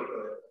our neighborhood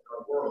and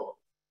our world.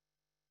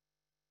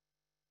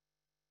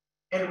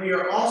 And we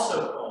are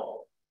also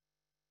called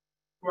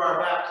through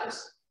our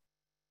baptism,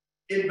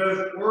 in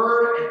both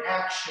word and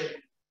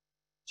action,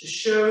 to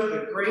show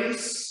the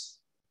grace,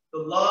 the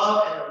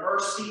love, and the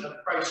mercy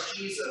of Christ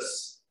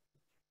Jesus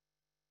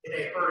in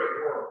a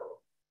hurting world.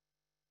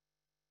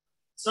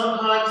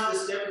 Sometimes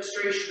this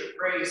demonstration of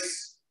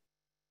grace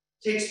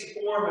takes the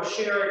form of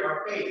sharing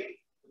our faith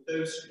with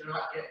those who do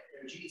not yet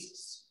know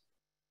Jesus.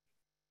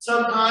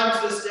 Sometimes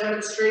this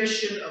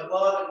demonstration of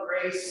love and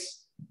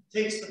grace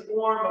takes the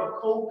form of a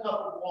cold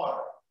cup of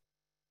water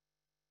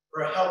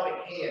or a helping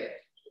hand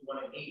to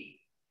one in need.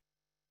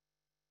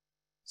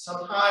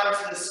 Sometimes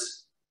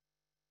this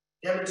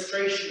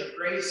demonstration of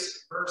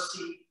grace and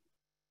mercy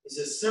is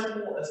as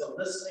simple as a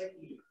listening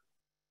ear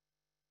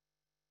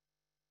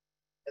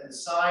and the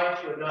sign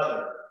to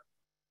another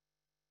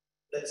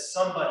that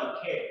somebody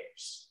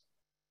cares.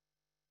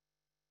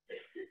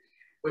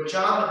 When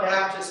John the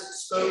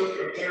Baptist spoke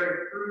of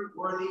bearing fruit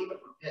worthy of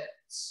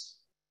repentance,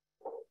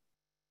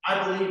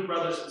 I believe,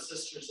 brothers and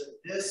sisters, that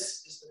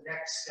this is the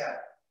next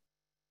step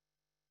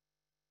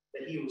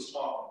that he was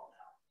talking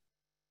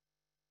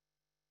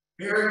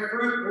about. Bearing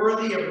fruit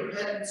worthy of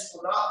repentance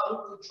will not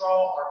only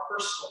draw our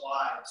personal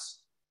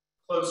lives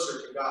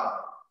closer to God,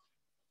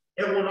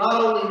 it will not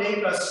only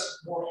make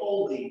us more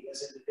holy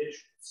as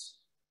individuals.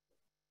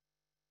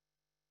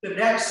 The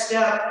next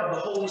step of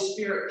the Holy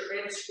Spirit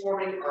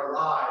transforming our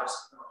lives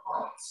and our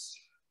hearts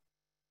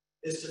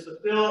is to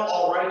fulfill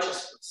all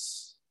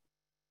righteousness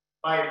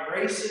by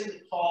embracing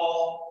the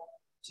call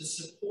to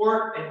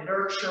support and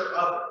nurture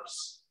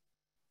others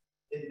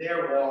in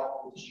their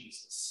walk with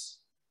Jesus.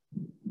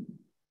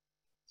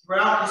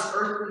 Throughout his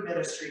earthly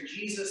ministry,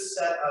 Jesus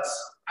set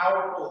us a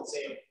powerful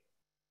example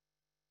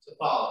to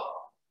follow.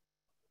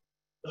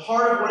 The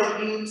heart of what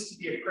it means to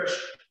be a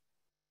Christian,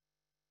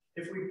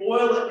 if we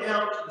boil it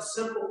down to the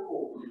simple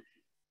core,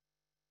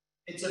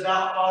 it's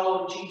about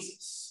following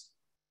Jesus.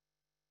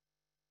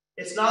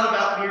 It's not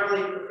about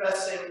merely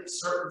professing a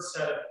certain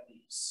set of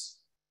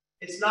beliefs.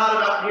 It's not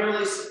about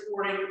merely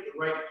supporting the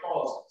right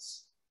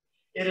causes.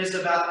 It is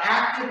about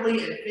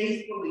actively and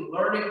faithfully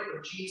learning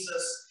from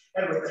Jesus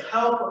and with the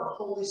help of the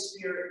Holy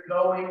Spirit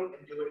going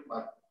and doing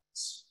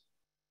likewise.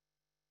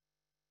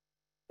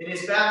 In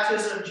his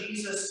baptism,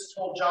 Jesus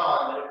told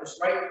John that it was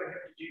right for him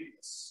to do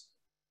this,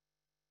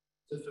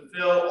 to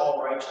fulfill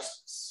all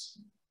righteousness.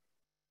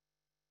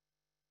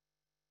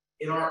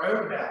 In our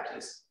own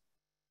baptism,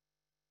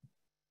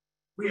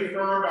 we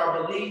affirmed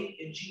our belief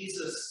in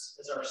Jesus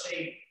as our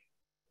Savior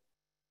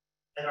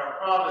and our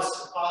promise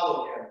to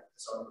follow him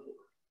as our Lord.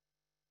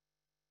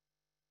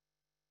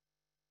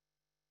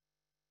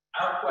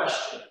 Our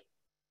question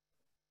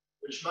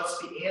which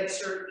must be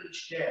answered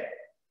each day,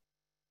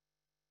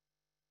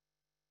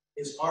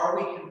 is, are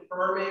we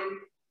confirming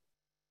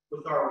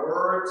with our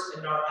words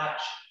and our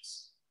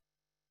actions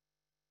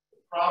the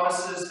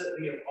promises that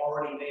we have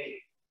already made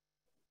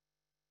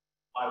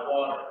by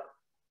water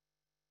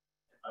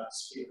and by the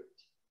Spirit?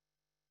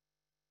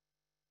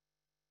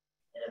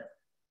 And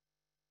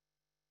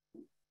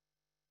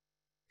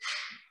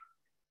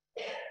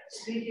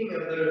speaking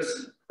of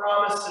those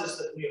promises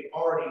that we have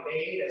already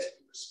made, as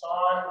we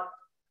respond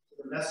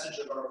to the message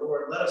of our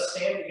Lord, let us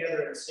stand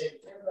together and sing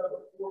hymn number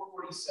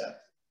 447.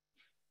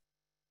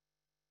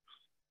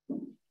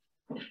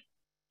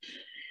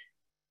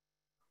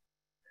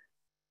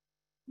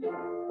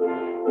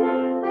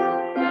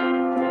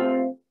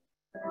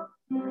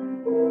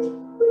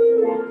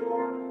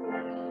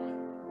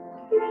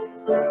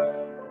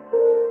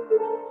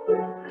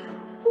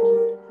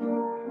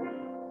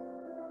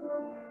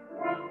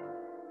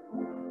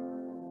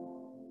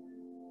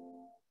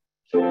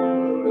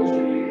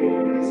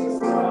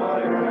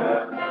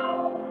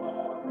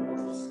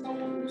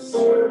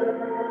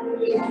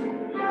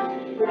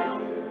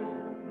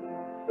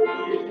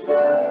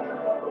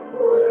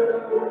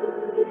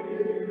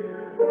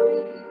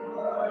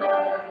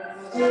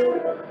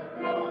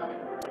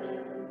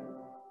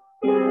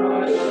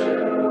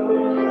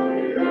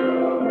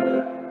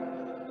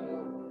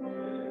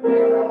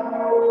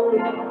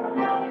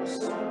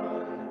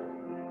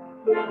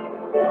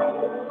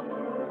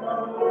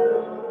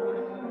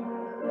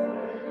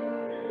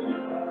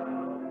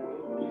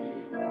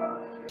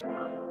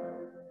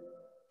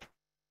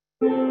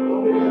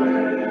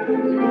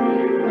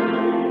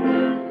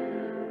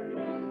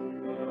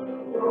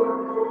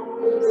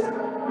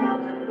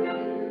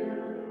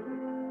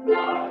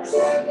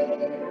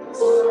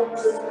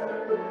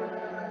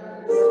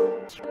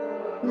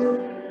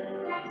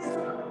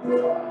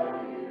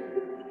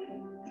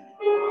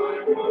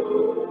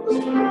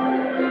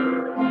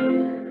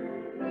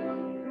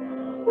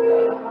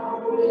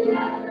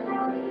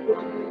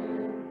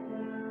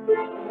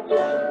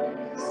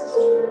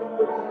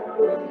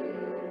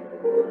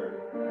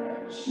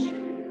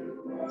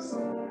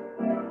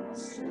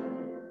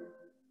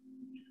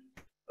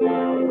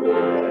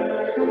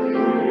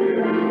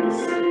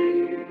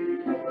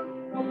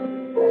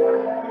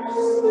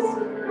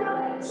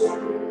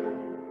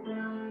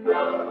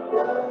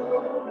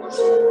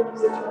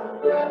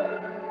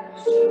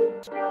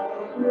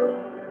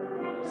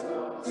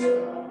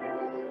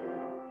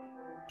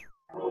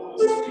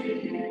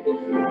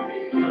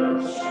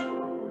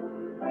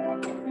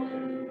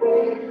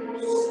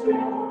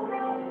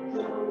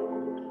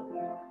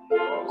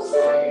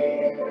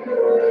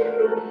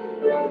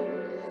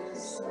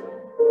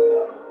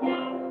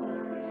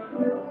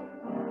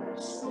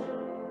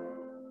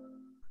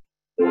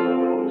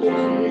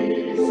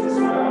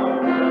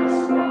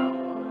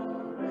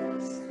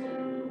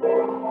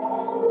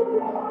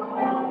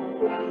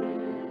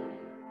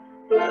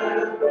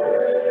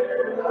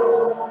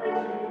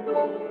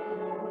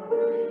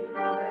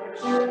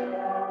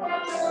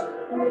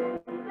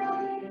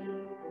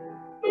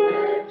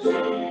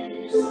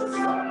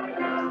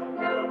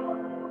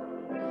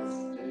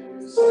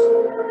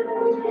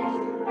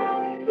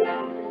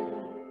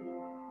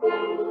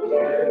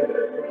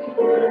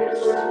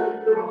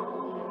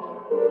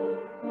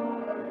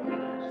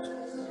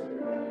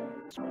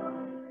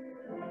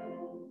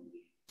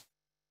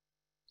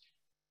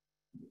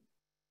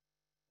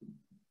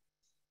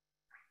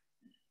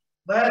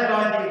 Led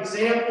by the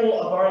example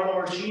of our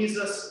Lord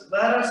Jesus,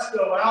 let us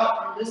go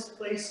out from this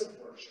place of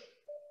worship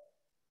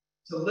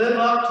to live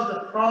up to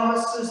the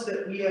promises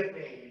that we have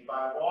made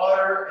by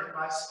water and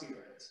by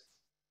Spirit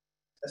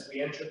as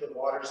we enter the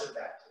waters of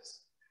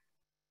baptism.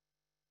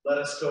 Let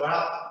us go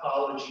out to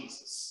follow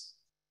Jesus.